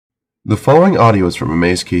The following audio is from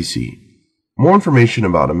Amaze KC. More information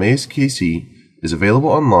about Amaze KC is available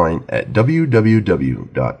online at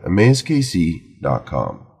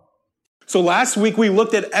www.amazekc.com. So last week we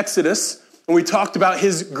looked at Exodus and we talked about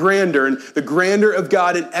his grandeur and the grandeur of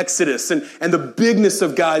God in Exodus and the bigness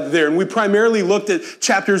of God there. And we primarily looked at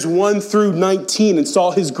chapters 1 through 19 and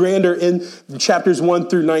saw his grandeur in chapters 1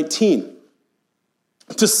 through 19.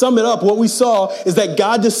 To sum it up, what we saw is that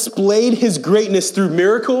God displayed his greatness through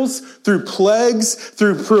miracles, through plagues,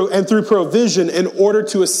 through provision in order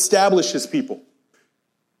to establish his people.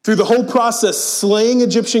 Through the whole process, slaying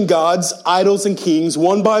Egyptian gods, idols, and kings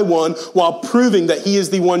one by one, while proving that he is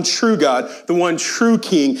the one true God, the one true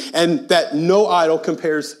king, and that no idol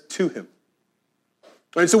compares to him.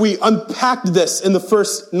 And so we unpacked this in the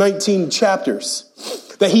first 19 chapters.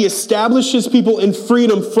 That he established his people in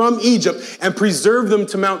freedom from Egypt and preserved them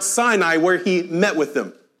to Mount Sinai where he met with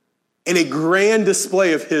them in a grand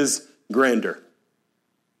display of his grandeur.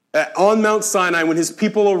 On Mount Sinai, when his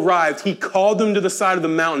people arrived, he called them to the side of the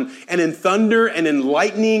mountain, and in thunder and in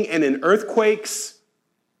lightning and in earthquakes,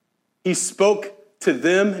 he spoke to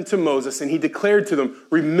them and to Moses, and he declared to them,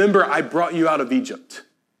 "Remember, I brought you out of Egypt.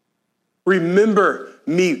 Remember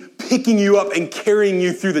me picking you up and carrying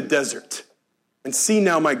you through the desert. And see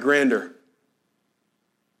now my grandeur,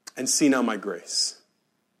 and see now my grace."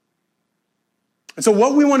 And so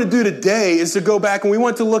what we want to do today is to go back and we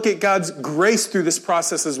want to look at God's grace through this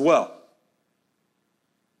process as well.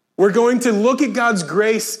 We're going to look at God's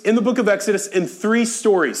grace in the book of Exodus in 3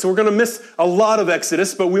 stories. So we're going to miss a lot of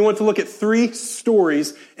Exodus, but we want to look at 3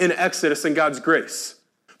 stories in Exodus and God's grace.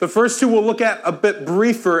 The first 2 we'll look at a bit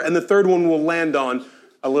briefer, and the third one we'll land on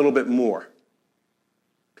a little bit more.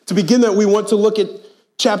 To begin that, we want to look at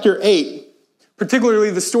chapter 8, particularly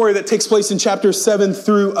the story that takes place in chapters 7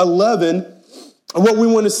 through 11. And what we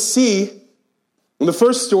want to see in the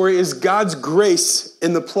first story is God's grace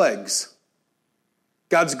in the plagues.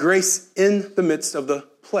 God's grace in the midst of the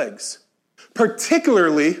plagues.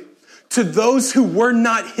 Particularly to those who were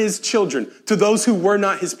not his children, to those who were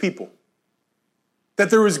not his people. That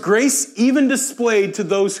there was grace even displayed to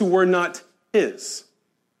those who were not his.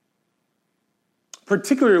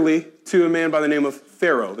 Particularly to a man by the name of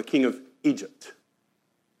Pharaoh, the king of Egypt.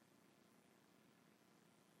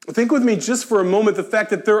 Think with me just for a moment the fact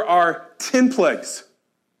that there are 10 plagues.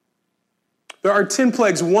 There are 10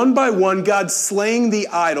 plagues, one by one, God slaying the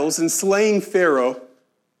idols and slaying Pharaoh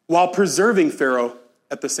while preserving Pharaoh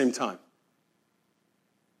at the same time.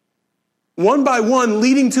 One by one,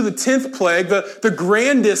 leading to the 10th plague, the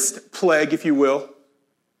grandest plague, if you will,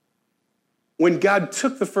 when God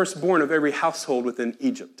took the firstborn of every household within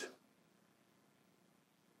Egypt.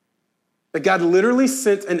 That God literally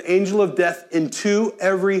sent an angel of death into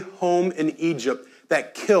every home in Egypt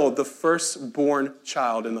that killed the firstborn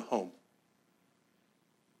child in the home.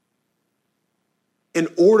 In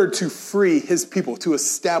order to free his people, to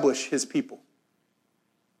establish his people.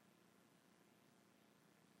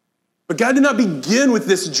 But God did not begin with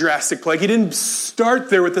this drastic plague. He didn't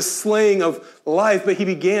start there with the slaying of life, but he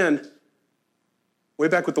began way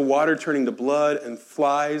back with the water turning to blood and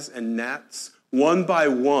flies and gnats, one by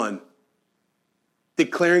one,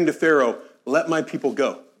 declaring to Pharaoh, "Let my people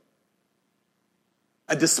go."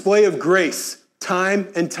 A display of grace,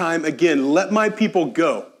 time and time again, "Let my people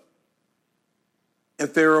go." And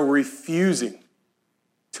Pharaoh refusing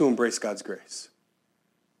to embrace God's grace.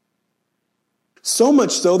 So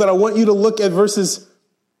much so that I want you to look at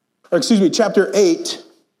chapter 8.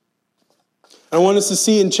 I want us to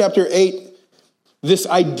see in chapter 8 this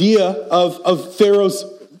idea of Pharaoh's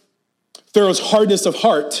hardness of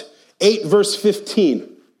heart. 8 verse 15.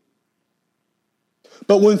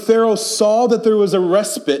 "But when Pharaoh saw that there was a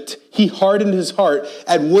respite, he hardened his heart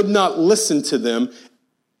and would not listen to them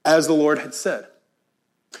as the Lord had said."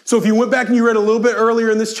 So if you went back and you read a little bit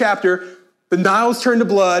earlier in this chapter, the Nile's turned to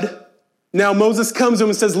blood. Now Moses comes to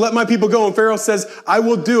him and says, "Let my people go." And Pharaoh says, "I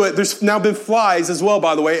will do it." There's now been flies as well,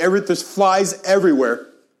 by the way. There's flies everywhere.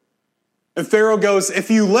 And Pharaoh goes, if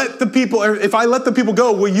I let the people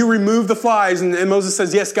go, will you remove the flies? And Moses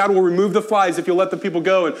says, "Yes, God will remove the flies if you'll let the people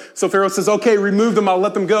go." And so Pharaoh says, "Okay, remove them, I'll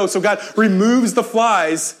let them go." So God removes the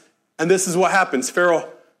flies, and this is what happens. Pharaoh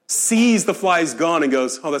sees the flies gone and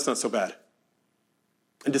goes, "Oh, that's not so bad."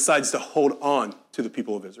 And decides to hold on to the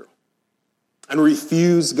people of Israel and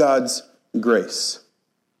refuse God's grace.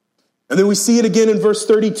 And then we see it again in verse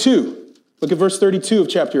 32. Look at verse 32 of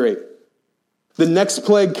chapter 8. The next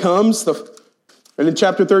plague comes, and in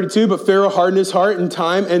chapter 32, "But Pharaoh hardened his heart in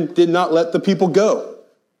time and did not let the people go.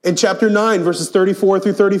 In chapter 9, verses 34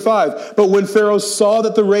 through 35, but when Pharaoh saw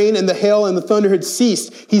that the rain and the hail and the thunder had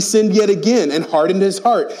ceased, he sinned yet again and hardened his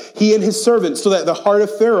heart, he and his servants, so that the heart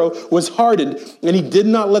of Pharaoh was hardened, and he did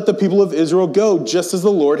not let the people of Israel go, just as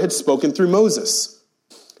the Lord had spoken through Moses.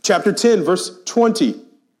 Chapter 10, verse 20.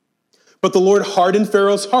 But the Lord hardened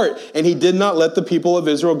Pharaoh's heart, and he did not let the people of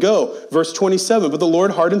Israel go. Verse 27, but the Lord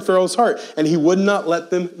hardened Pharaoh's heart, and he would not let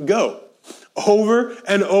them go. Over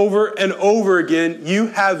and over and over again, you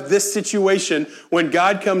have this situation when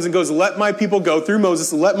God comes and goes, let my people go, through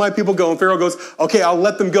Moses, let my people go. And Pharaoh goes, okay, I'll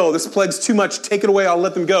let them go. This plague's too much. Take it away. I'll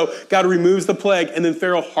let them go. God removes the plague. And then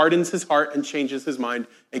Pharaoh hardens his heart and changes his mind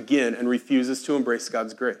again and refuses to embrace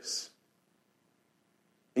God's grace.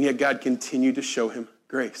 And yet God continued to show him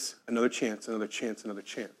grace. Another chance, another chance, another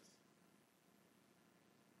chance.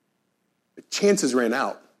 The chances ran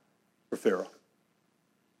out for Pharaoh.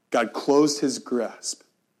 God closed his grasp,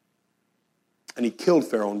 and he killed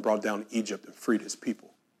Pharaoh and brought down Egypt and freed his people.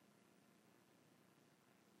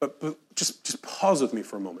 But just pause with me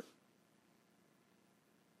for a moment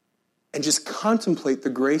and just contemplate the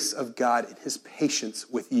grace of God and his patience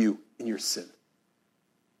with you in your sin.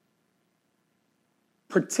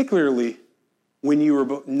 Particularly when you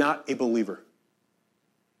were not a believer.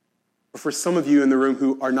 Or for some of you in the room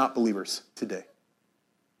who are not believers today.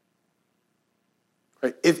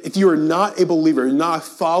 Right? If you are not a believer, you're not a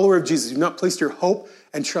follower of Jesus, you've not placed your hope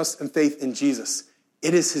and trust and faith in Jesus,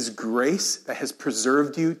 it is his grace that has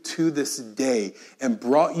preserved you to this day and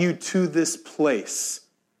brought you to this place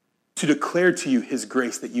to declare to you his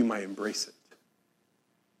grace that you might embrace it.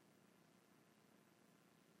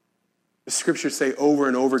 The scriptures say over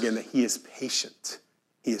and over again that he is patient.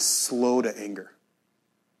 He is slow to anger.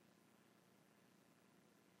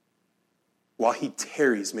 While he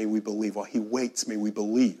tarries, may we believe. While he waits, may we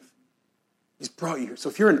believe. He's brought you here. So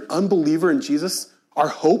if you're an unbeliever in Jesus, our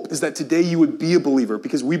hope is that today you would be a believer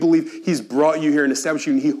because we believe he's brought you here and established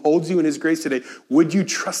you and he holds you in his grace today. Would you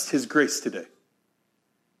trust his grace today?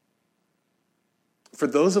 For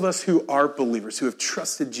those of us who are believers, who have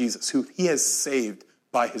trusted Jesus, who he has saved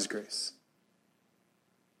by his grace,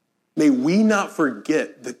 may we not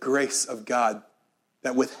forget the grace of God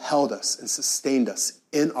that withheld us and sustained us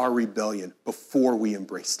in our rebellion before we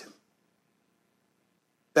embraced him.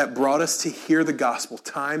 That brought us to hear the gospel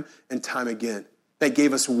time and time again. That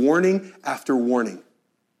gave us warning after warning.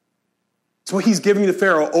 It's what he's giving to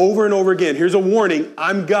Pharaoh over and over again. Here's a warning.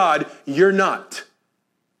 I'm God. You're not.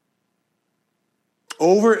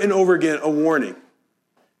 Over and over again, a warning.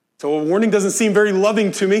 So a warning doesn't seem very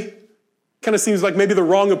loving to me. Kind of seems like maybe the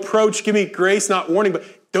wrong approach. Give me grace, not warning. But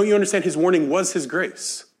don't you understand his warning was his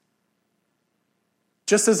grace?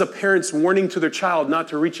 Just as a parent's warning to their child not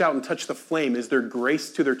to reach out and touch the flame is their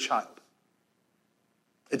grace to their child.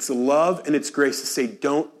 It's love and it's grace to say,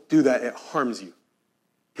 don't do that, it harms you.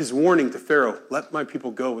 His warning to Pharaoh, let my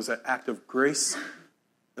people go, was an act of grace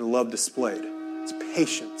and love displayed. It's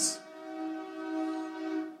patience.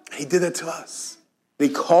 He did that to us. He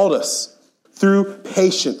called us through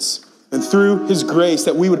patience and through his grace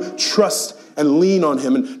that we would trust and lean on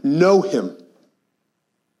him and know him.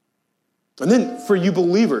 And then for you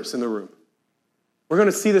believers in the room, we're going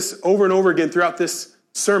to see this over and over again throughout this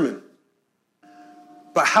sermon.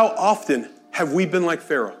 But how often have we been like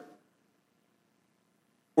Pharaoh?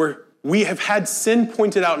 Where we have had sin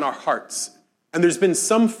pointed out in our hearts. And there's been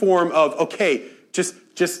some form of, okay,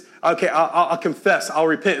 I'll confess, I'll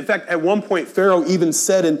repent. In fact, at one point, Pharaoh even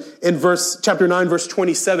said in chapter 9, verse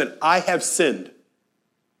 27, I have sinned.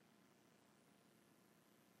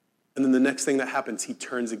 And then the next thing that happens, he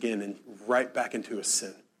turns again and right back into his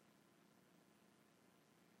sin.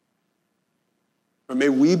 Or may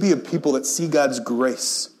we be a people that see God's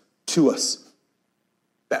grace to us,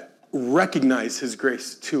 that recognize his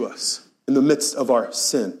grace to us in the midst of our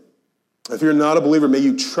sin. If you're not a believer, may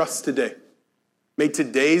you trust today. May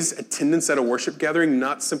today's attendance at a worship gathering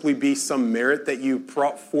not simply be some merit that you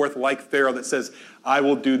brought forth like Pharaoh that says, I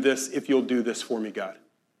will do this if you'll do this for me, God.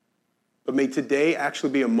 But may today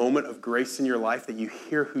actually be a moment of grace in your life that you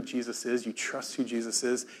hear who Jesus is, you trust who Jesus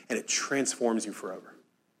is, and it transforms you forever.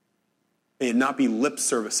 May it not be lip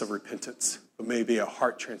service of repentance, but may it be a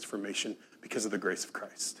heart transformation because of the grace of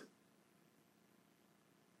Christ.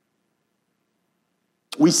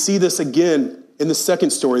 We see this again in the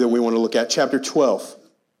second story that we want to look at, chapter 12.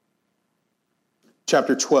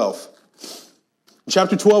 Chapter 12. In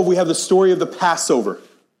chapter 12, we have the story of the Passover.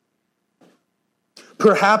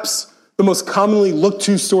 Perhaps the most commonly looked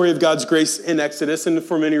to story of God's grace in Exodus, and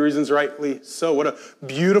for many reasons rightly so. What a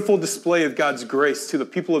beautiful display of God's grace to the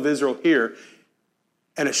people of Israel here,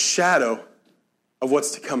 and a shadow of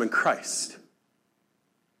what's to come in Christ.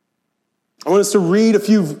 I want us to read a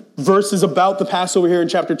few verses about the Passover here in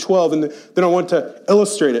chapter 12, and then I want to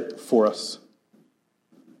illustrate it for us.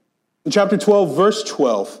 In chapter 12, verse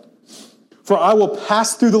 12, "For I will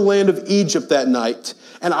pass through the land of Egypt that night,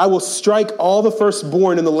 and I will strike all the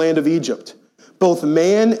firstborn in the land of Egypt, both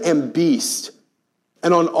man and beast.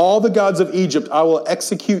 And on all the gods of Egypt I will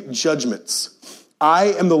execute judgments. I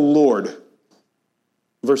am the Lord."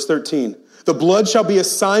 Verse 13, "The blood shall be a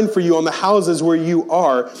sign for you on the houses where you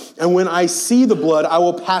are, and when I see the blood, I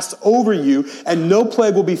will pass over you, and no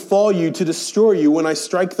plague will befall you to destroy you when I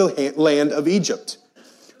strike the land of Egypt."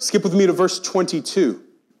 Skip with me to verse 22.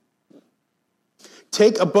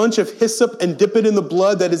 "Take a bunch of hyssop and dip it in the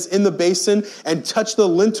blood that is in the basin, and touch the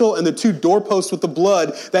lintel and the 2 doorposts with the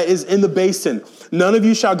blood that is in the basin. None of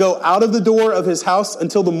you shall go out of the door of his house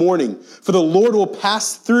until the morning, for the Lord will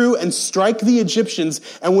pass through and strike the Egyptians,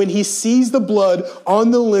 and when he sees the blood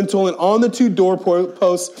on the lintel and on the 2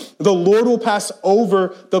 doorposts, the Lord will pass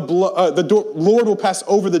over Lord will pass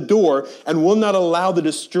over the door and will not allow the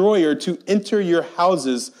destroyer to enter your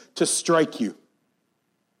houses to strike you."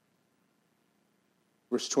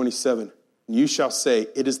 Verse 27, "And you shall say,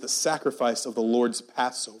 it is the sacrifice of the Lord's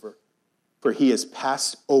Passover, for he has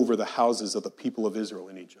passed over the houses of the people of Israel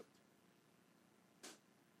in Egypt."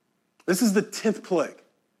 This is the 10th plague,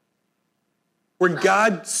 where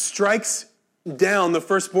God strikes down the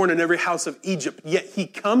firstborn in every house of Egypt. Yet he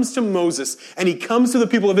comes to Moses and he comes to the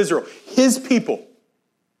people of Israel, his people.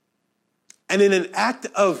 And in an act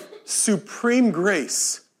of supreme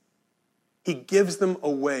grace, he gives them a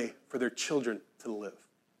way for their children to live.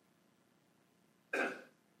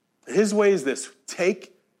 His way is this: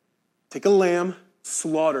 take a lamb,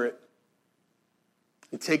 slaughter it,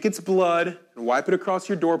 and take its blood and wipe it across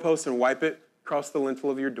your doorpost and wipe it across the lintel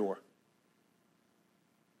of your door.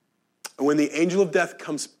 And when the angel of death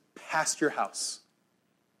comes past your house,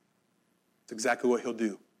 that's exactly what he'll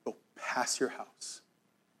do. He'll pass your house.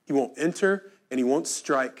 He won't enter and he won't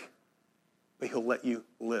strike, but he'll let you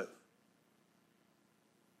live.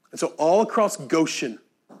 And so all across Goshen,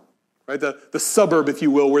 right, the suburb, if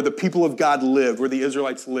you will, where the people of God lived, where the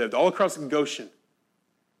Israelites lived, all across Goshen,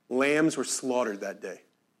 lambs were slaughtered that day.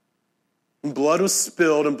 And blood was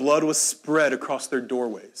spilled and blood was spread across their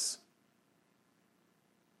doorways.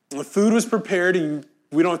 And the food was prepared, and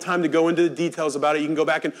we don't have time to go into the details about it. You can go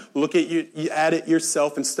back and look at it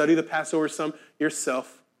yourself and study the Passover some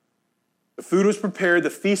yourself. The food was prepared, the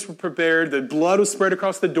feast was prepared, the blood was spread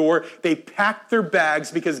across the door. They packed their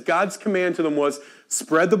bags because God's command to them was,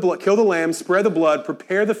 spread the blood, kill the lamb, spread the blood,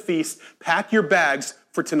 prepare the feast, pack your bags,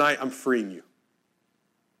 for tonight I'm freeing you.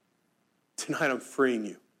 Tonight I'm freeing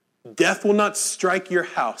you. Death will not strike your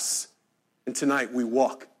house, and tonight we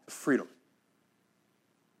walk to freedom.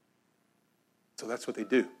 So that's what they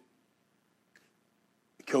do.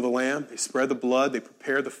 They kill the lamb, they spread the blood, they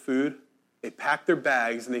prepare the food, they pack their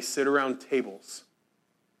bags, and they sit around tables,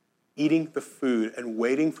 eating the food and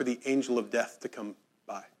waiting for the angel of death to come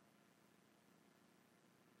by.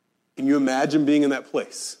 Can you imagine being in that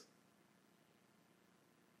place?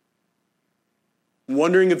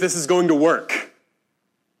 Wondering if this is going to work.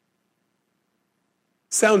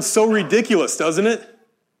 Sounds so ridiculous, doesn't it?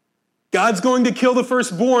 God's going to kill the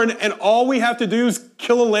firstborn, and all we have to do is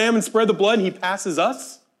kill a lamb and spread the blood, and he passes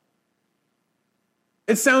us?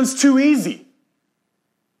 It sounds too easy.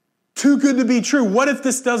 Too good to be true. What if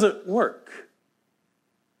this doesn't work?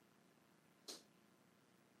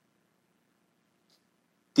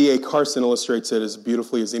 D.A. Carson illustrates it as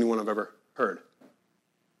beautifully as anyone I've ever heard.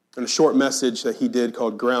 In a short message that he did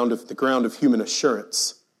called The Ground of Human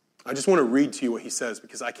Assurance. I just want to read to you what he says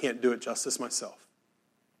because I can't do it justice myself.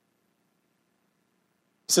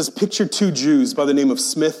 He says, picture 2 Jews by the name of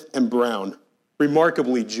Smith and Brown,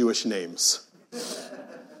 remarkably Jewish names.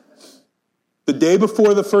 The day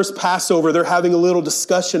before the first Passover, they're having a little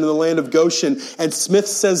discussion in the land of Goshen, and Smith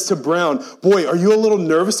says to Brown, "Boy, are you a little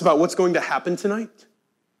nervous about what's going to happen tonight?"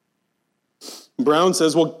 Brown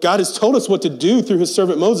says, "Well, God has told us what to do through his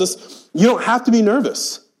servant Moses. You don't have to be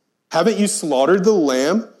nervous. Haven't you slaughtered the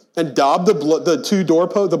lamb and daubed the blood on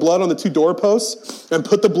the 2 doorposts and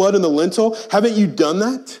put the blood in the lintel? Haven't you done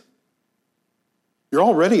that? You're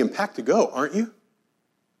all ready and packed to go, aren't you?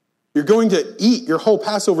 You're going to eat your whole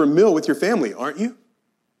Passover meal with your family, aren't you?"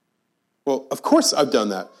 Well, of course I've done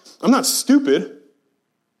that. I'm not stupid,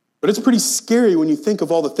 but it's pretty scary when you think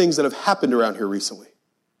of all the things that have happened around here recently.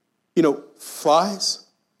 You know, flies,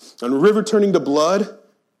 and a river turning to blood.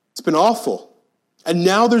 It's been awful. And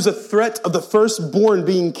now there's a threat of the firstborn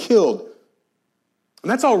being killed. And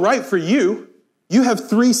that's all right for you. You have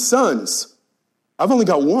 3 sons. I've only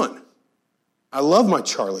got 1. I love my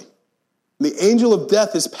Charlie. The angel of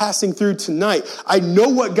death is passing through tonight. I know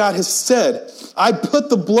what God has said. I put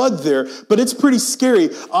the blood there, but it's pretty scary.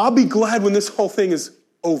 I'll be glad when this whole thing is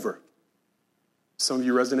over. Some of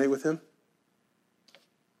you resonate with him?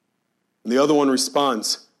 And the other one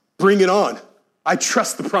responds, bring it on. I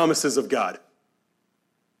trust the promises of God.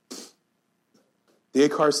 D.A.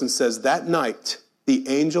 Carson says, that night, the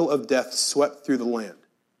angel of death swept through the land.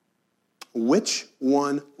 Which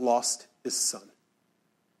one lost his son?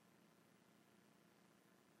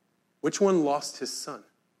 Which one lost his son?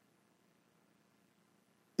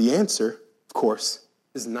 The answer, of course,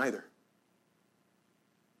 is neither.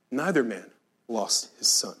 Neither man lost his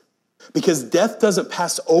son. Because death doesn't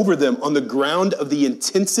pass over them on the ground of the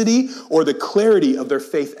intensity or the clarity of their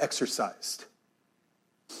faith exercised,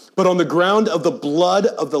 but on the ground of the blood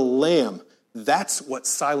of the Lamb. That's what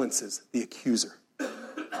silences the accuser.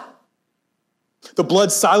 The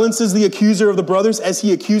blood silences the accuser of the brothers as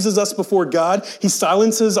he accuses us before God. He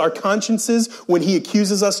silences our consciences when he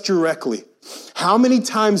accuses us directly. How many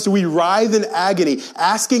times do we writhe in agony,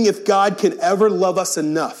 asking if God can ever love us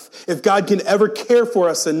enough, if God can ever care for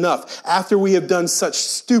us enough after we have done such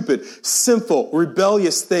stupid, sinful,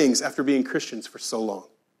 rebellious things after being Christians for so long?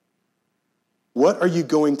 What are you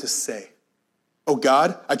going to say? Oh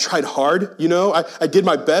God, I tried hard, I did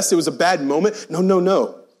my best, it was a bad moment.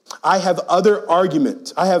 No. I have other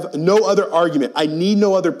argument. I have no other argument. I need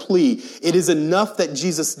no other plea. It is enough that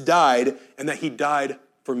Jesus died and that he died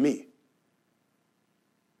for me.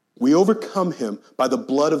 We overcome him by the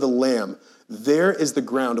blood of the Lamb. There is the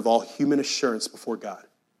ground of all human assurance before God.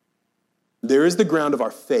 There is the ground of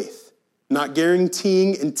our faith, not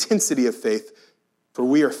guaranteeing intensity of faith, for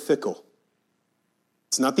we are fickle.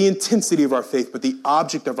 It's not the intensity of our faith, but the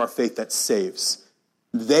object of our faith that saves.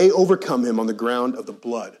 They overcome him on the ground of the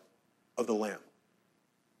blood of the Lamb.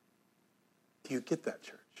 Do you get that,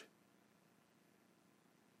 church?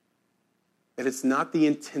 That it's not the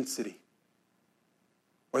intensity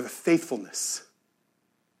or the faithfulness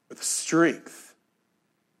or the strength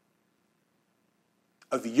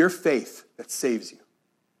of your faith that saves you,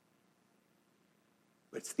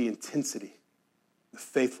 but it's the intensity, the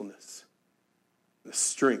faithfulness, and the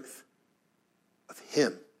strength of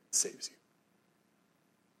him that saves you.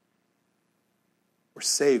 We're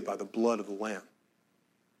saved by the blood of the Lamb,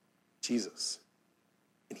 Jesus,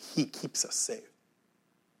 and he keeps us saved.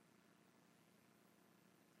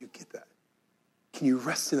 You get that? Can you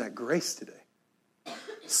rest in that grace today?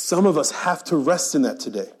 Some of us have to rest in that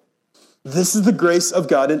today. This is the grace of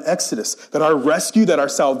God in Exodus, that our rescue, that our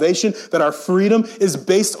salvation, that our freedom is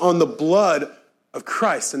based on the blood of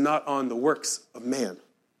Christ and not on the works of man.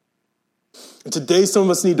 And today, some of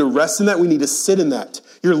us need to rest in that. We need to sit in that.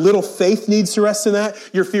 Your little faith needs to rest in that.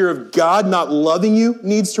 Your fear of God not loving you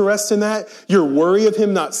needs to rest in that. Your worry of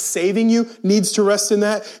him not saving you needs to rest in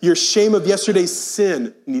that. Your shame of yesterday's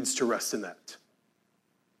sin needs to rest in that.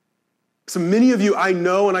 So many of you I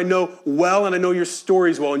know, and I know well, and I know your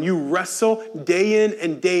stories well, and you wrestle day in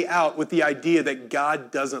and day out with the idea that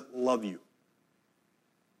God doesn't love you.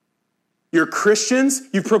 You're Christians.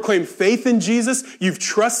 You've proclaimed faith in Jesus. You've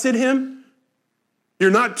trusted him. You're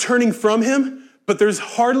not turning from him, but there's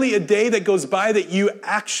hardly a day that goes by that you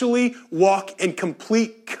actually walk in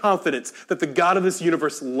complete confidence that the God of this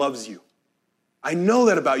universe loves you. I know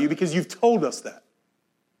that about you because you've told us that.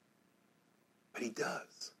 But he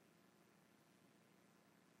does.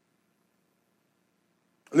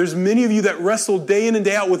 And there's many of you that wrestle day in and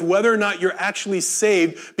day out with whether or not you're actually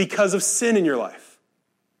saved because of sin in your life.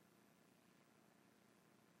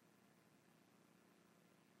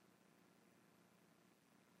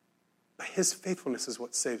 His faithfulness is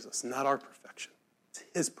what saves us, not our perfection. It's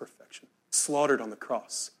his perfection, slaughtered on the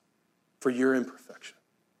cross for your imperfection.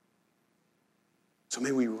 So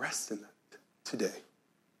may we rest in that today.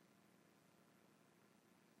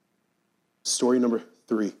 Story number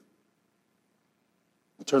 3.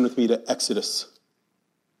 Turn with me to Exodus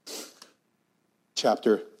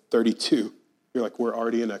chapter 32. You're like, we're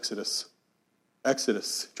already in Exodus.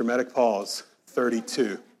 Exodus, dramatic pause,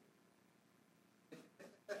 32.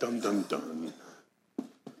 Dun, dun, dun.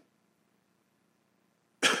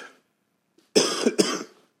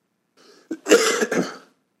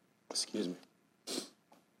 Excuse me.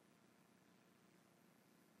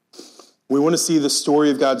 We want to see the story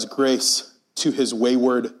of God's grace to his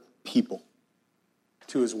wayward people.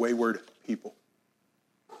 To his wayward people.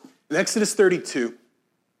 In Exodus 32,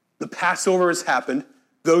 the Passover has happened.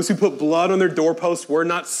 Those who put blood on their doorposts were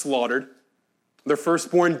not slaughtered. Their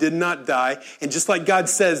firstborn did not die. And just like God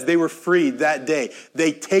says, they were freed that day.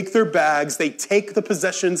 They take their bags, they take the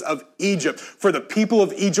possessions of Egypt. For the people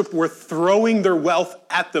of Egypt were throwing their wealth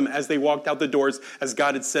at them as they walked out the doors, as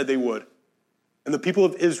God had said they would. And the people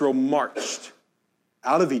of Israel marched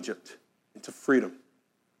out of Egypt into freedom.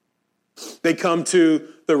 They come to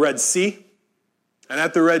the Red Sea. And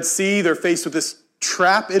at the Red Sea, they're faced with this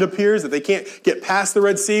trap, it appears, that they can't get past the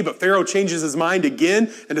Red Sea, but Pharaoh changes his mind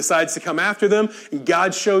again and decides to come after them. And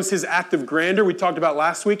God shows his act of grandeur we talked about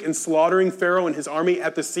last week in slaughtering Pharaoh and his army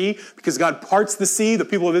at the sea, because God parts the sea, the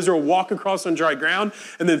people of Israel walk across on dry ground,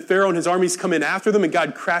 and then Pharaoh and his armies come in after them, and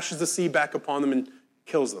God crashes the sea back upon them and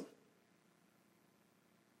kills them.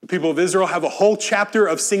 The people of Israel have a whole chapter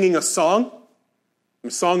of singing a song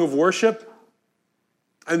of worship,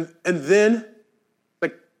 and then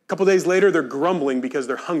a couple days later, they're grumbling because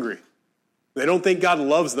they're hungry. They don't think God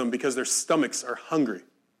loves them because their stomachs are hungry.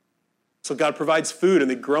 So God provides food,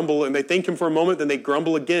 and they grumble, and they thank him for a moment, then they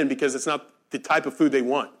grumble again because it's not the type of food they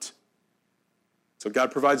want. So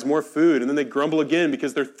God provides more food, and then they grumble again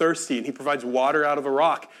because they're thirsty, and he provides water out of a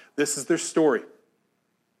rock. This is their story.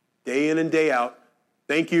 Day in and day out,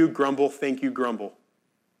 thank you, grumble, thank you, grumble.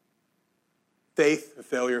 Faith and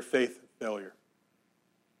failure, faith and failure.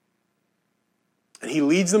 And he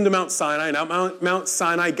leads them to Mount Sinai. And at Mount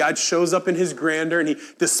Sinai, God shows up in his grandeur, and he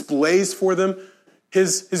displays for them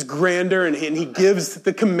his grandeur, and he gives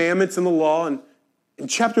the commandments and the law. And in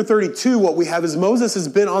chapter 32, what we have is Moses has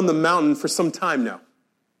been on the mountain for some time now.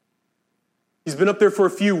 He's been up there for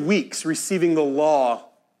a few weeks, receiving the law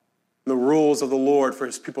and the rules of the Lord for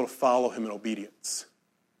his people to follow him in obedience.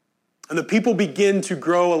 And the people begin to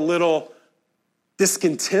grow a little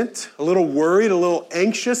discontent, a little worried, a little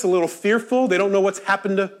anxious, a little fearful. They don't know what's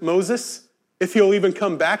happened to Moses, if he'll even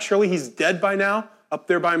come back. Surely he's dead by now, up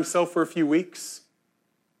there by himself for a few weeks.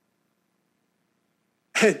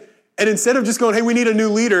 And instead of just going, hey, we need a new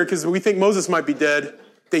leader because we think Moses might be dead,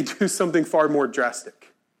 they do something far more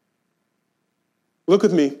drastic. Look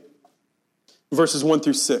with me, verses 1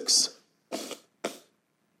 through 6.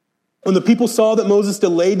 When the people saw that Moses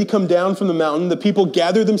delayed to come down from the mountain, the people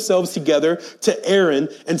gathered themselves together to Aaron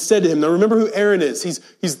and said to him, now remember who Aaron is.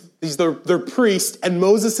 He's their priest and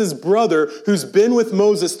Moses' brother who's been with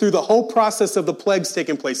Moses through the whole process of the plagues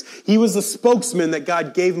taking place. He was the spokesman that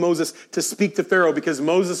God gave Moses to speak to Pharaoh because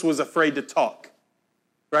Moses was afraid to talk,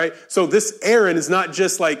 right? So this Aaron is not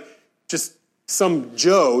just some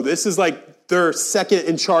Joe. This is like their second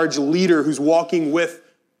in charge leader who's walking with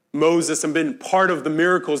Moses and been part of the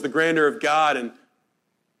miracles, the grandeur of God, and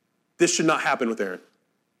this should not happen with Aaron.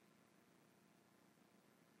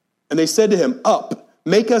 And they said to him, up,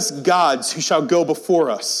 make us gods who shall go before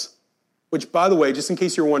us. Which, by the way, just in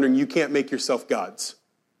case you're wondering, you can't make yourself gods.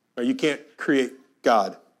 Or you can't create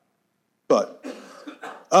God. But,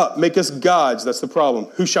 up, make us gods, that's the problem,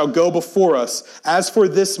 who shall go before us. As for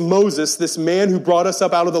this Moses, this man who brought us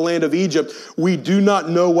up out of the land of Egypt, we do not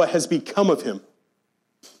know what has become of him.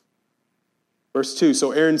 Verse 2,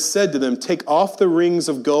 so Aaron said to them, take off the rings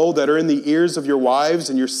of gold that are in the ears of your wives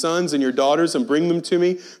and your sons and your daughters and bring them to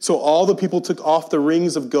me. So all the people took off the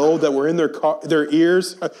rings of gold that were in their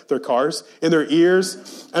ears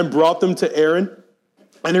and brought them to Aaron.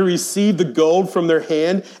 And he received the gold from their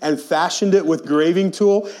hand and fashioned it with graving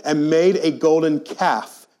tool and made a golden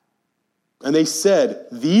calf. And they said,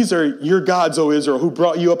 these are your gods, O Israel, who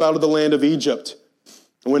brought you up out of the land of Egypt.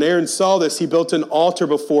 And when Aaron saw this, he built an altar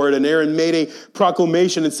before it, and Aaron made a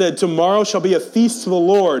proclamation and said, tomorrow shall be a feast to the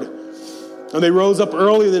Lord. And they rose up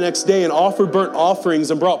early the next day and offered burnt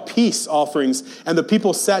offerings and brought peace offerings. And the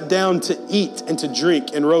people sat down to eat and to drink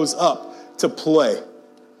and rose up to play.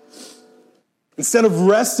 Instead of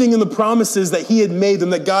resting in the promises that he had made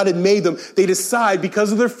them, that God had made them, they decide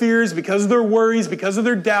because of their fears, because of their worries, because of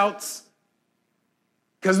their doubts,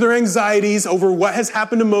 because of their anxieties over what has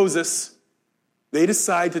happened to Moses, they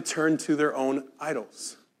decide to turn to their own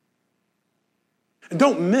idols. And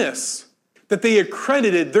don't miss that they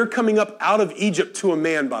accredited their coming up out of Egypt to a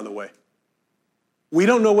man, by the way. We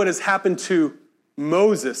don't know what has happened to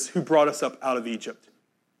Moses, who brought us up out of Egypt,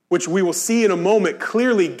 which we will see in a moment.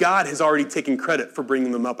 Clearly, God has already taken credit for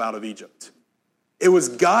bringing them up out of Egypt. It was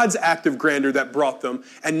God's act of grandeur that brought them,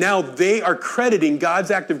 and now they are crediting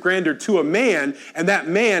God's act of grandeur to a man, and that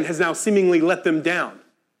man has now seemingly let them down.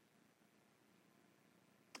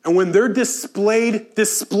 And when their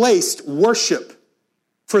displaced worship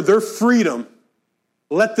for their freedom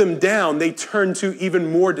let them down, they turn to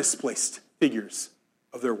even more displaced figures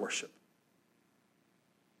of their worship,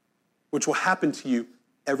 which will happen to you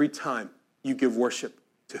every time you give worship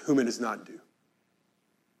to whom it is not due.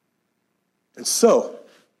 And so,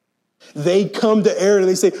 They come to Aaron and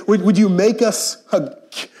they say, would you make us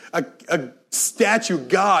a statue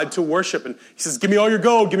god to worship? And he says, give me all your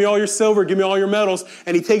gold, give me all your silver, give me all your metals.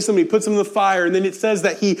 And he takes them and he puts them in the fire. And then it says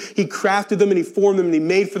that he crafted them and he formed them and he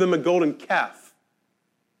made for them a golden calf.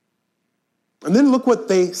 And then look what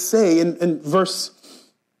they say in verse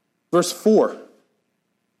 4.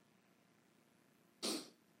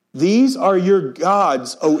 These are your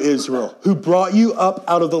gods, O Israel, who brought you up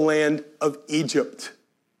out of the land of Egypt.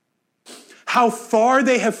 How far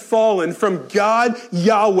they have fallen from God,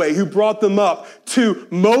 Yahweh, who brought them up, to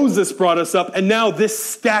Moses brought us up, and now this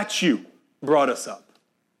statue brought us up.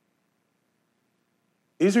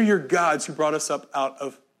 These are your gods who brought us up out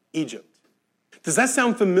of Egypt. Does that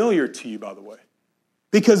sound familiar to you, by the way?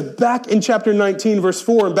 Because back in chapter 19, verse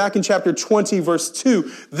 4, and back in chapter 20, verse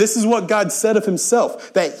 2, this is what God said of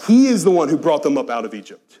himself, that he is the one who brought them up out of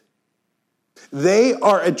Egypt. They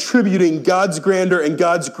are attributing God's grandeur and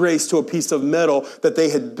God's grace to a piece of metal that they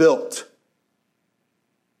had built.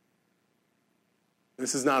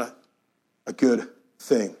 This is not a good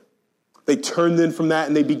thing. They turn then from that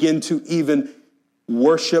and they begin to even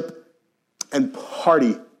worship and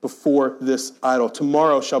party before this idol.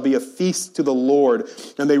 Tomorrow shall be a feast to the Lord.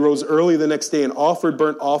 And they rose early the next day and offered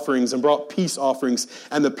burnt offerings and brought peace offerings.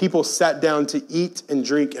 And the people sat down to eat and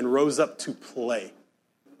drink and rose up to play.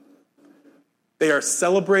 They are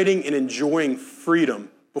celebrating and enjoying freedom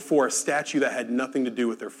before a statue that had nothing to do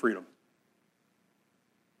with their freedom.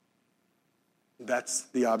 That's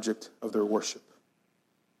the object of their worship.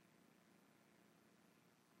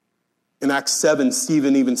 In Acts 7,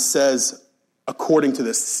 Stephen even says, according to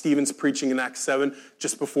this, Stephen's preaching in Acts 7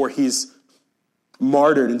 just before he's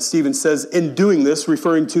martyred. And Stephen says, in doing this,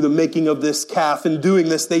 referring to the making of this calf, in doing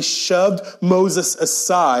this, they shoved Moses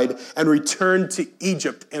aside and returned to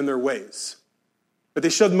Egypt and their ways. But they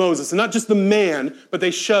shoved Moses, and not just the man, but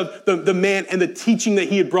they shoved the man and the teaching that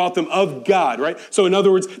he had brought them of God, right? So in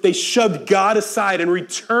other words, they shoved God aside and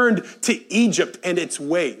returned to Egypt and its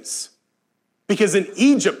ways. Because in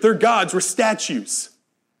Egypt, their gods were statues.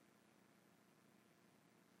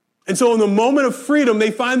 And so in the moment of freedom,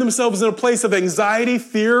 they find themselves in a place of anxiety,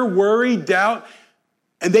 fear, worry, doubt,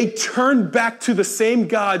 and they turn back to the same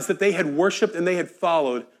gods that they had worshiped and they had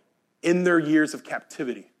followed in their years of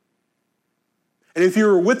captivity. And if you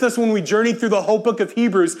were with us when we journeyed through the whole book of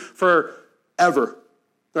Hebrews forever,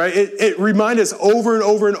 right? It reminded us over and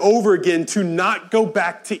over and over again to not go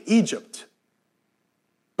back to Egypt,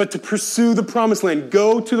 but to pursue the promised land.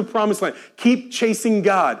 Go to the promised land. Keep chasing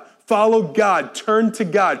God. Follow God. Turn to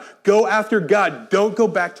God. Go after God. Don't go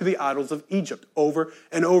back to the idols of Egypt. Over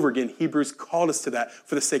and over again, Hebrews called us to that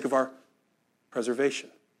for the sake of our preservation.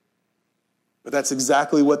 But that's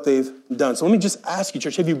exactly what they've done. So let me just ask you,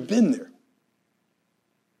 church, have you been there?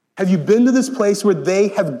 Have you been to this place where they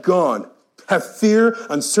have gone? Have fear,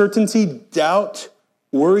 uncertainty, doubt,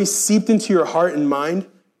 worry seeped into your heart and mind,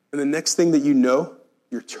 and the next thing that you know,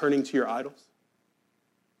 you're turning to your idols?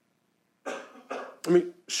 I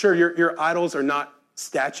mean, sure, your idols are not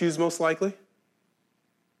statues, most likely.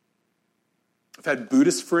 I've had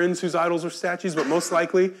Buddhist friends whose idols are statues, but most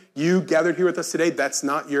likely, you gathered here with us today, that's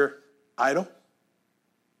not your idol.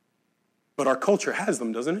 But our culture has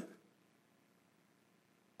them, doesn't it?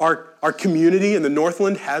 Our community in the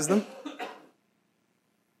Northland has them.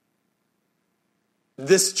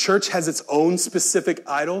 This church has its own specific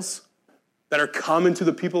idols that are common to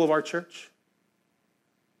the people of our church.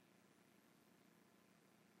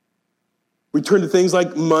 We turn to things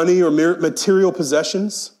like money or material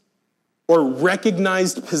possessions or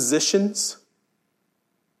recognized positions,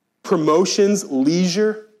 promotions,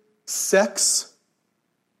 leisure, sex,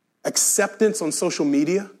 acceptance on social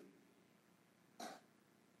media.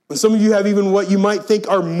 And some of you have even what you might think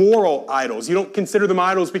are moral idols. You don't consider them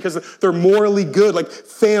idols because they're morally good, like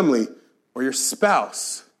family or your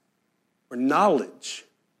spouse or knowledge,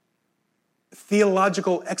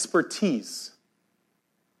 theological expertise,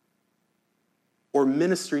 or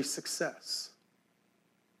ministry success.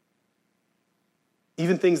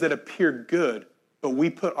 Even things that appear good, but we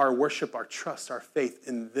put our worship, our trust, our faith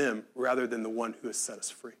in them rather than the one who has set us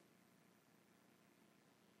free.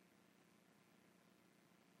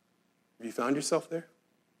 Have you found yourself there?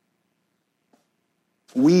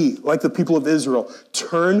 We, like the people of Israel,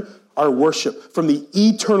 turn our worship from the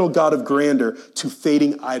eternal God of grandeur to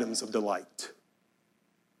fading items of delight.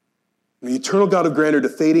 From the eternal God of grandeur to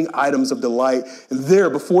fading items of delight. And there,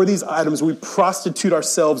 before these items, we prostitute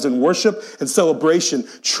ourselves in worship and celebration,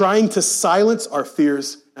 trying to silence our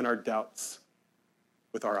fears and our doubts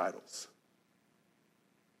with our idols.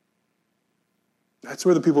 That's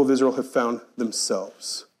where the people of Israel have found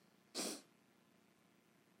themselves.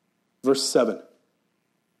 Verse 7.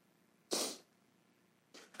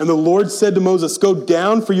 And the Lord said to Moses, go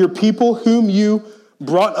down, for your people whom you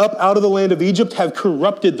brought up out of the land of Egypt have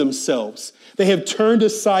corrupted themselves. They have turned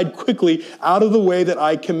aside quickly out of the way that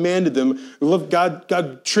I commanded them. God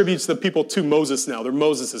attributes the people to Moses now. They're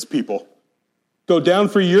Moses' people. Go down,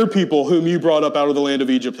 for your people whom you brought up out of the land of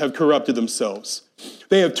Egypt have corrupted themselves.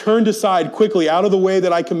 They have turned aside quickly out of the way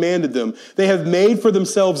that I commanded them. They have made for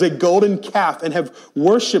themselves a golden calf and have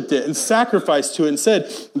worshipped it and sacrificed to it and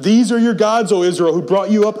said, these are your gods, O Israel, who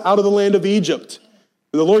brought you up out of the land of Egypt.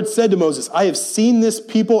 And the Lord said to Moses, I have seen this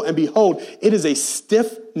people, and behold, it is a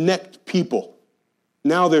stiff-necked people.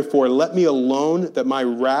 Now, therefore, let me alone, that my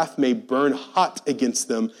wrath may burn hot against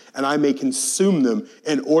them, and I may consume them,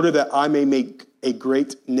 in order that I may make a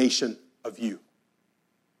great nation of you.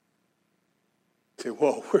 You say,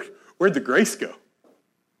 whoa, where'd the grace go?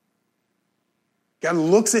 God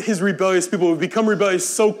looks at his rebellious people who become rebellious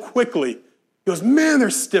so quickly. He goes, man, they're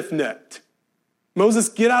stiff-necked. Moses,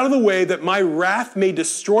 get out of the way that my wrath may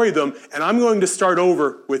destroy them, and I'm going to start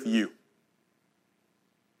over with you.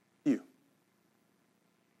 You.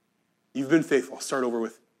 You've been faithful. I'll start over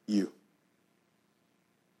with you.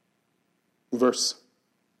 Verse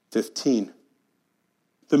 15.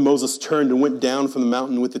 Then Moses turned and went down from the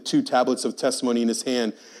mountain with the 2 tablets of testimony in his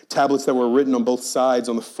hand, tablets that were written on both sides,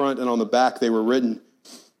 on the front and on the back they were written.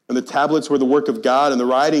 And the tablets were the work of God, and the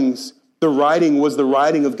writing was the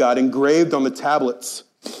writing of God engraved on the tablets.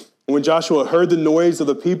 And when Joshua heard the noise of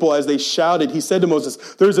the people as they shouted, he said to Moses,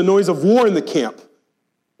 there is a noise of war in the camp.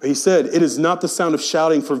 But he said, it is not the sound of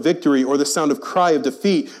shouting for victory or the sound of cry of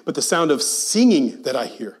defeat, but the sound of singing that I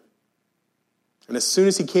hear. And as soon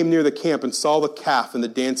as he came near the camp and saw the calf and the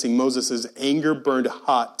dancing, Moses' anger burned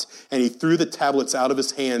hot, and he threw the tablets out of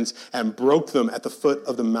his hands and broke them at the foot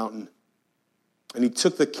of the mountain. And he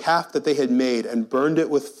took the calf that they had made and burned it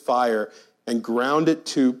with fire and ground it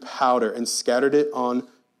to powder and scattered it on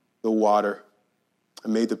the water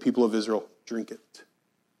and made the people of Israel drink it.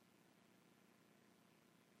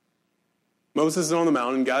 Moses is on the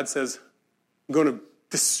mountain. God says, I'm going to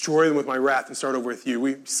destroy them with my wrath and start over with you.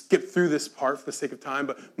 We skip through this part for the sake of time,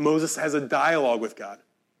 but Moses has a dialogue with God.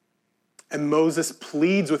 And Moses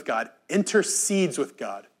pleads with God, intercedes with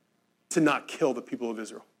God to not kill the people of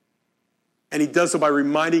Israel. And he does so by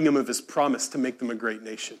reminding him of his promise to make them a great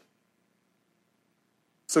nation.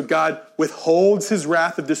 So God withholds his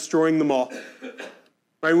wrath of destroying them all.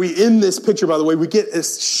 Right? In this picture, by the way, we get a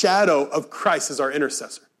shadow of Christ as our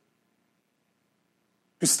intercessor,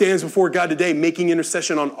 who stands before God today making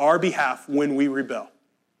intercession on our behalf when we rebel.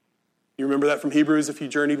 You remember that from Hebrews if you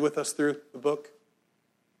journeyed with us through the book?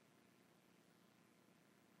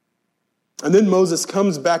 And then Moses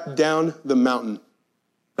comes back down the mountain.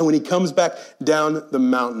 And when he comes back down the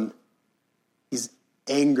mountain, his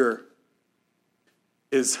anger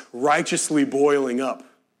is righteously boiling up.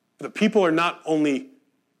 The people have not only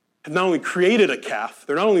created a calf,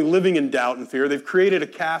 they're not only living in doubt and fear, they've created a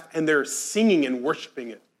calf and they're singing and worshiping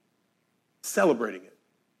it, celebrating it.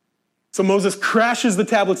 So Moses crashes the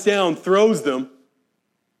tablets down, throws them,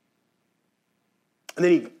 and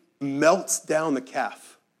then he melts down the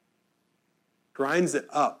calf, grinds it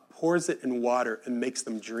up, pours it in water, and makes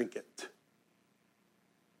them drink it.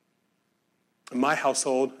 In my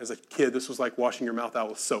household, as a kid, this was like washing your mouth out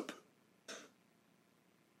with soap.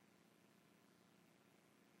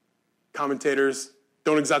 Commentators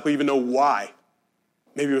don't exactly even know why.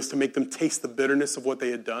 Maybe it was to make them taste the bitterness of what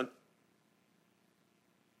they had done.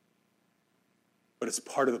 But it's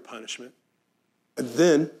part of the punishment. And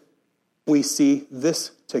then we see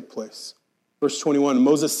this take place. Verse 21,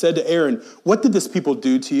 Moses said to Aaron, what did this people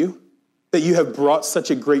do to you, that you have brought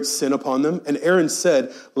such a great sin upon them? And Aaron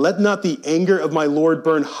said, let not the anger of my Lord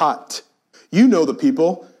burn hot. You know the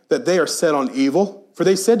people, that they are set on evil. For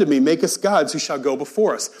they said to me, make us gods who shall go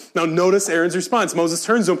before us. Now notice Aaron's response. Moses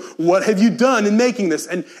turns to him, what have you done in making this?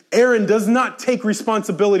 And Aaron does not take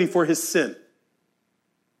responsibility for his sin.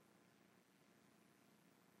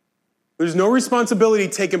 There's no responsibility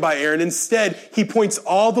taken by Aaron. Instead, he points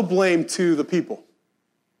all the blame to the people.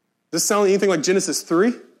 Does this sound anything like Genesis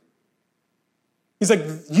 3? He's like,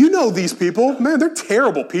 you know these people. Man, they're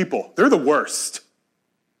terrible people. They're the worst.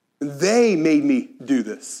 They made me do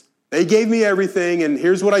this. They gave me everything, and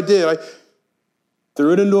here's what I did. I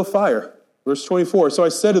threw it into a fire. Verse 24, so I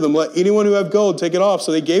said to them, let anyone who have gold take it off.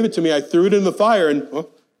 So they gave it to me. I threw it in the fire, and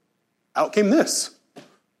out came this.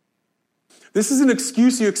 This is an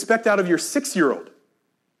excuse you expect out of your 6-year-old.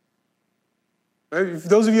 Right? If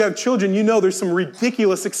those of you who have children, you know there's some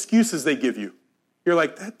ridiculous excuses they give you. You're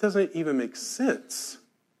like, that doesn't even make sense.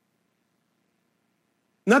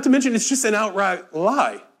 Not to mention, it's just an outright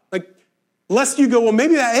lie. Like, Lest you go, well,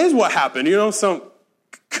 maybe that is what happened.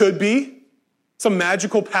 Could be. Some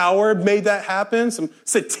magical power made that happen. Some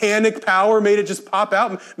satanic power made it just pop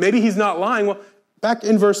out. Maybe he's not lying. Well, back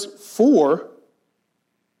in verse 4,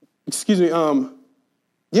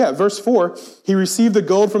 verse 4, he received the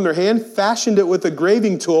gold from their hand, fashioned it with a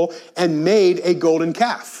graving tool, and made a golden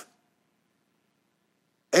calf.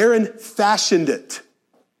 Aaron fashioned it.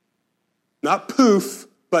 Not poof,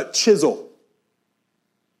 but chisel.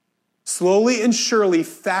 Slowly and surely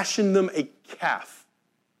fashioned them a calf.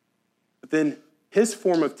 But then his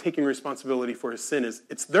form of taking responsibility for his sin is,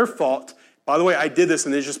 it's their fault. By the way, I did this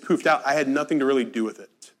and it just poofed out. I had nothing to really do with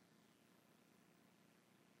it.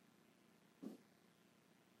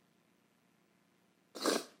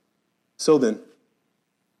 So then,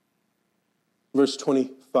 verse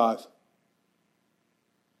 25.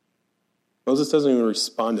 Moses doesn't even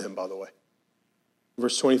respond to him, by the way.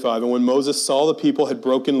 Verse 25, and when Moses saw the people had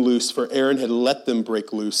broken loose, for Aaron had let them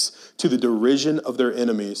break loose, to the derision of their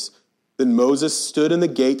enemies, then Moses stood in the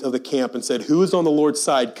gate of the camp and said, who is on the Lord's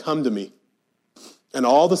side? Come to me. And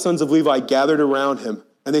all the sons of Levi gathered around him,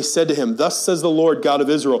 and they said to him, thus says the Lord God of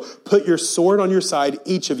Israel, put your sword on your side,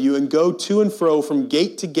 each of you, and go to and fro from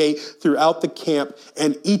gate to gate throughout the camp,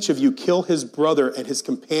 and each of you kill his brother and his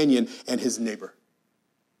companion and his neighbor.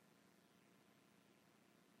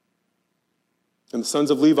 And the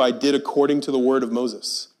sons of Levi did according to the word of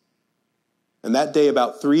Moses. And that day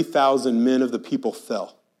about 3,000 men of the people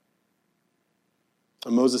fell.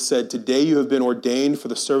 And Moses said, today you have been ordained for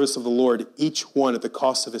the service of the Lord, each one at the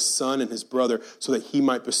cost of his son and his brother, so that he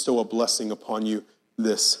might bestow a blessing upon you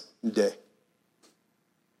this day.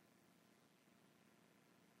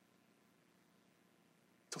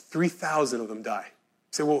 So 3,000 of them die.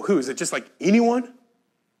 You say, well, who? Is it just like anyone?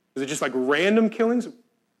 Is it just like random killings?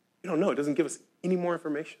 We don't know. It doesn't give us any more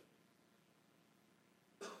information.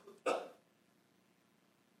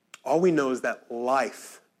 All we know is that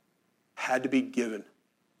life had to be given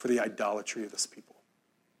for the idolatry of this people.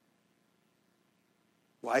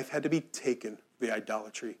 Life had to be taken for the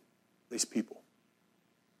idolatry of these people.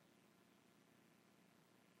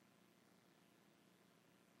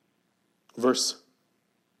 Verse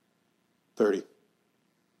 30.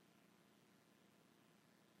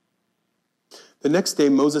 The next day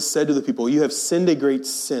Moses said to the people, you have sinned a great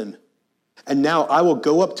sin, and now I will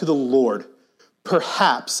go up to the Lord.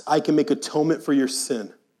 Perhaps I can make atonement for your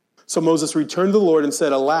sin. So Moses returned to the Lord and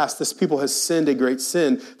said, alas, this people has sinned a great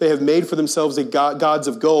sin. They have made for themselves gods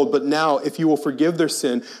of gold. But now, if you will forgive their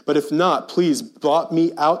sin, but if not, please blot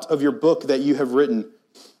me out of your book that you have written.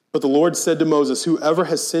 But the Lord said to Moses, whoever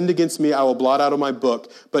has sinned against me, I will blot out of my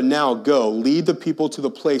book. But now go, lead the people to the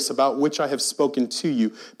place about which I have spoken to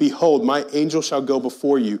you. Behold, my angel shall go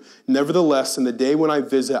before you. Nevertheless, in the day when I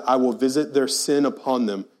visit, I will visit their sin upon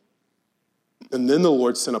them. And then the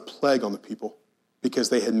Lord sent a plague on the people, because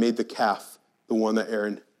they had made the calf, the one that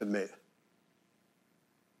Aaron had made.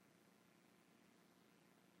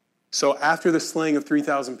 So after the slaying of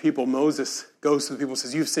 3,000 people, Moses goes to the people and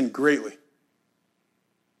says, you've sinned greatly.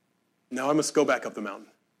 Now I must go back up the mountain.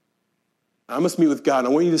 I must meet with God. And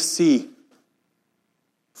I want you to see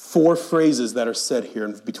 4 phrases that are said here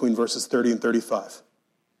between verses 30 and 35.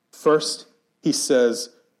 First, he says,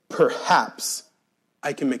 perhaps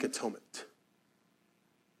I can make atonement.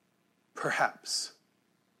 Perhaps.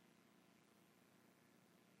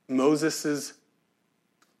 Moses'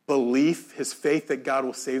 belief, his faith that God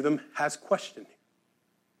will save them, has question.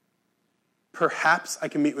 Perhaps I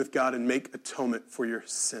can meet with God and make atonement for your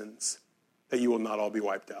sins, that you will not all be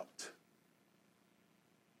wiped out.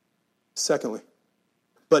 Secondly,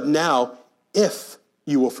 but now, if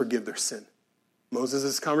you will forgive their sin.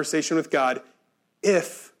 Moses' conversation with God,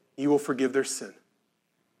 if you will forgive their sin.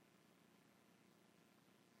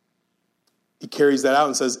 He carries that out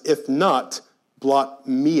and says, if not, blot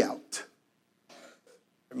me out.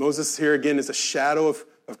 Moses here again is a shadow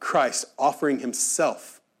of Christ offering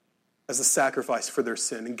himself as a sacrifice for their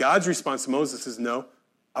sin. And God's response to Moses is, no,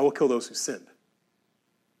 I will kill those who sinned.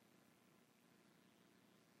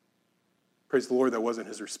 Praise the Lord, that wasn't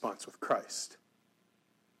his response with Christ.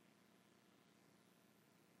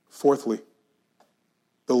 Fourthly,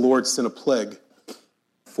 the Lord sent a plague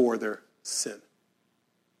for their sin.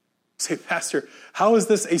 Say, Pastor, how is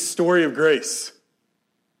this a story of grace?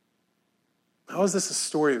 How is this a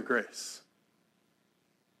story of grace?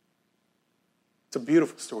 It's a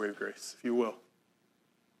beautiful story of grace, if you will.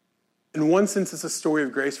 In one sense, it's a story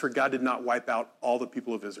of grace, for God did not wipe out all the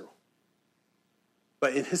people of Israel.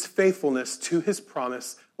 But in his faithfulness to his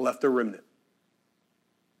promise, left a remnant.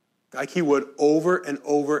 Like he would over and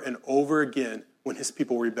over and over again when his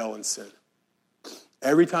people rebel and sin.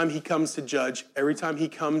 Every time he comes to judge, every time he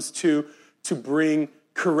comes to bring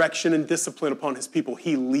correction and discipline upon his people,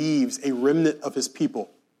 he leaves a remnant of his people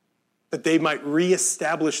that they might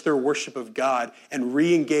reestablish their worship of God and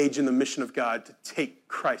re-engage in the mission of God to take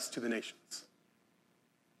Christ to the nations.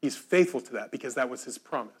 He's faithful to that because that was his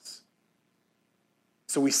promise.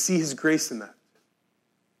 So we see his grace in that.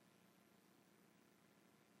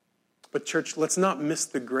 But church, let's not miss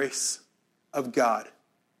the grace of God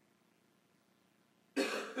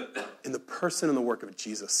in the person and the work of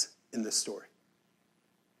Jesus in this story.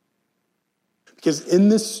 Because in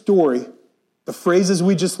this story, the phrases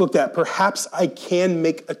we just looked at, perhaps I can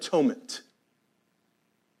make atonement.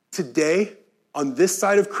 Today, on this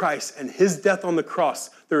side of Christ and his death on the cross,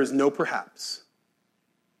 there is no perhaps.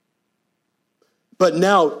 But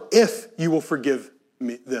now, if you will forgive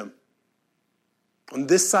them. On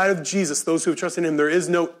this side of Jesus, those who have trusted in him, there is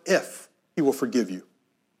no if he will forgive you.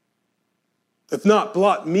 If not,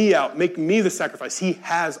 blot me out, make me the sacrifice. He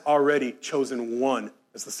has already chosen one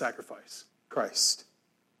as the sacrifice, Christ.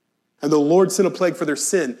 And the Lord sent a plague for their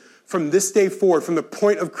sin. From this day forward, from the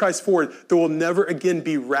point of Christ forward, there will never again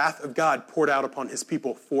be wrath of God poured out upon his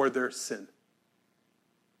people for their sin.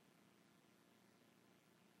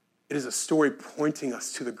 It is a story pointing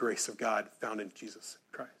us to the grace of God found in Jesus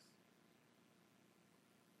Christ.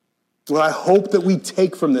 What I hope that we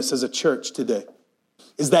take from this as a church today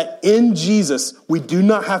is that in Jesus, we do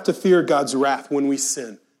not have to fear God's wrath when we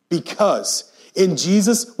sin, because in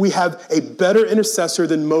Jesus, we have a better intercessor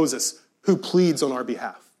than Moses who pleads on our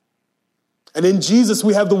behalf. And in Jesus,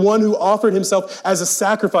 we have the one who offered himself as a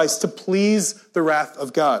sacrifice to please the wrath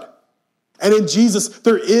of God. And in Jesus,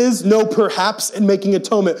 there is no perhaps in making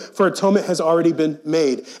atonement, for atonement has already been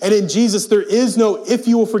made. And in Jesus, there is no if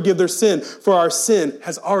you will forgive their sin, for our sin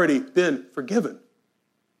has already been forgiven.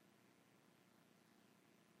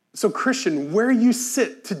 So Christian, where you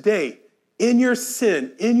sit today, in your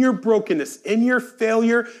sin, in your brokenness, in your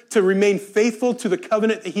failure to remain faithful to the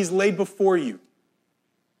covenant that he's laid before you,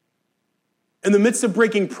 in the midst of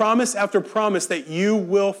breaking promise after promise that you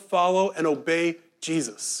will follow and obey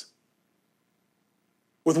Jesus.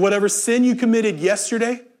 With whatever sin you committed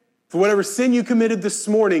yesterday, for whatever sin you committed this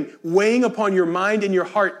morning, weighing upon your mind and your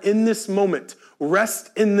heart in this moment,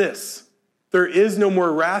 rest in this. There is no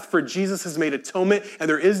more wrath, for Jesus has made atonement, and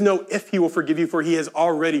there is no if he will forgive you, for he has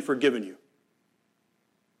already forgiven you.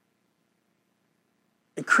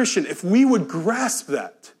 And Christian, if we would grasp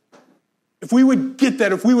that, if we would get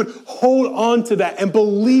that, if we would hold on to that and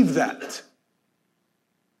believe that,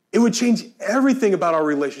 it would change everything about our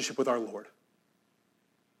relationship with our Lord.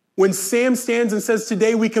 When Sam stands and says,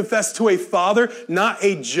 today we confess to a father, not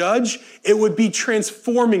a judge, it would be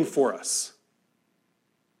transforming for us.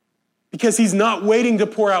 Because he's not waiting to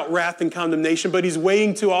pour out wrath and condemnation, but he's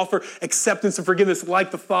waiting to offer acceptance and forgiveness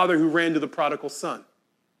like the father who ran to the prodigal son.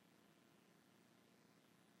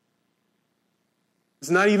 It's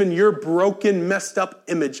not even your broken, messed up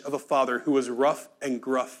image of a father who was rough and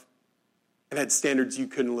gruff and had standards you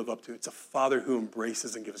couldn't live up to. It's a father who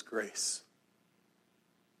embraces and gives grace.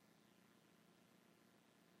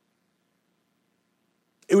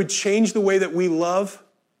 It would change the way that we love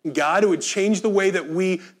God. It would change the way that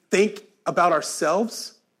we think about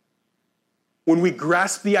ourselves. When we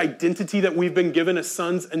grasp the identity that we've been given as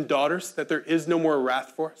sons and daughters, that there is no more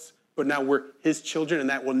wrath for us, but now we're his children and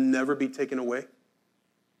that will never be taken away.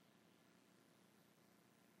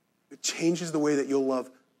 It changes the way that you'll love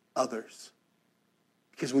others.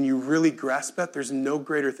 Because when you really grasp that, there's no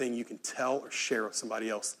greater thing you can tell or share with somebody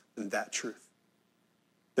else than that truth.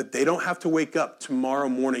 That they don't have to wake up tomorrow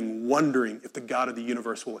morning wondering if the God of the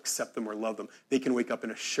universe will accept them or love them. They can wake up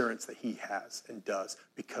in assurance that he has and does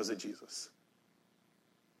because of Jesus.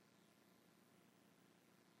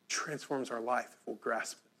 It transforms our life if we'll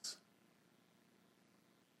grasp this.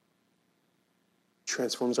 It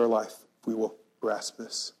transforms our life if we will grasp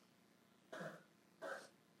this.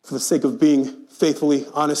 For the sake of being faithfully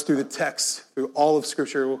honest through the text, through all of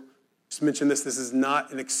Scripture, we'll just mention this. This is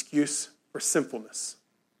not an excuse for sinfulness.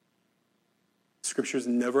 Scriptures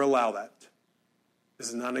never allow that. This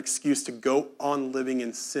is not an excuse to go on living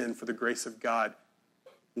in sin, for the grace of God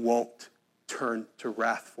won't turn to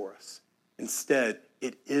wrath for us. Instead,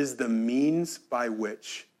 it is the means by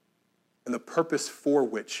which and the purpose for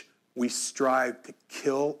which we strive to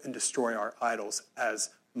kill and destroy our idols as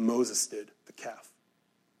Moses did the calf.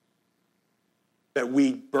 That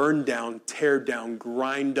we burn down, tear down,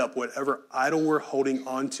 grind up whatever idol we're holding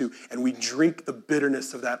on to, and we drink the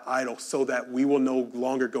bitterness of that idol so that we will no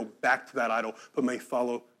longer go back to that idol, but may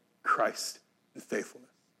follow Christ in faithfulness.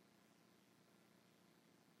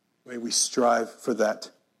 May we strive for that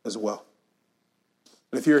as well.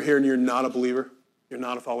 And if you're here and you're not a believer, you're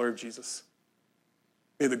not a follower of Jesus,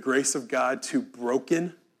 may the grace of God to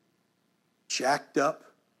broken, jacked up,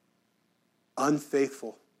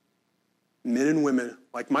 unfaithful men and women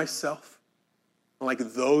like myself, and like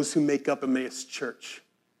those who make up Emmaus Church,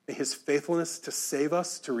 may his faithfulness to save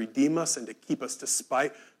us, to redeem us, and to keep us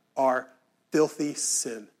despite our filthy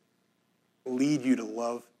sin lead you to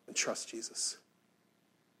love and trust Jesus.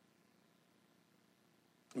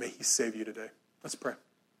 May he save you today. Let's pray.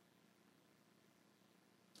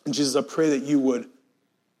 And Jesus, I pray that you would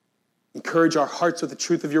encourage our hearts with the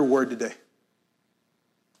truth of your word today.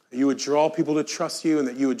 That you would draw people to trust you, and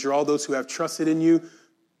that you would draw those who have trusted in you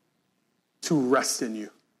to rest in you.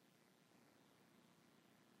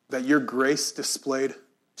 That your grace displayed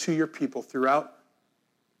to your people throughout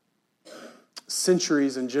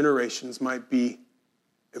centuries and generations might be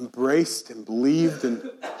embraced and believed and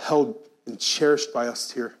held and cherished by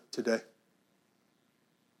us here today.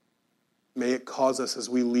 May it cause us as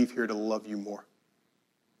we leave here to love you more.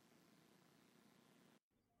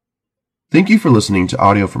 Thank you for listening to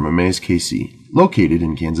audio from Emmaus KC, located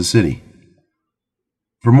in Kansas City.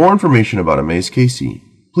 For more information about Emmaus KC,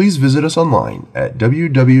 please visit us online at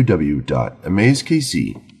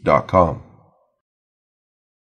www.emmauskc.com.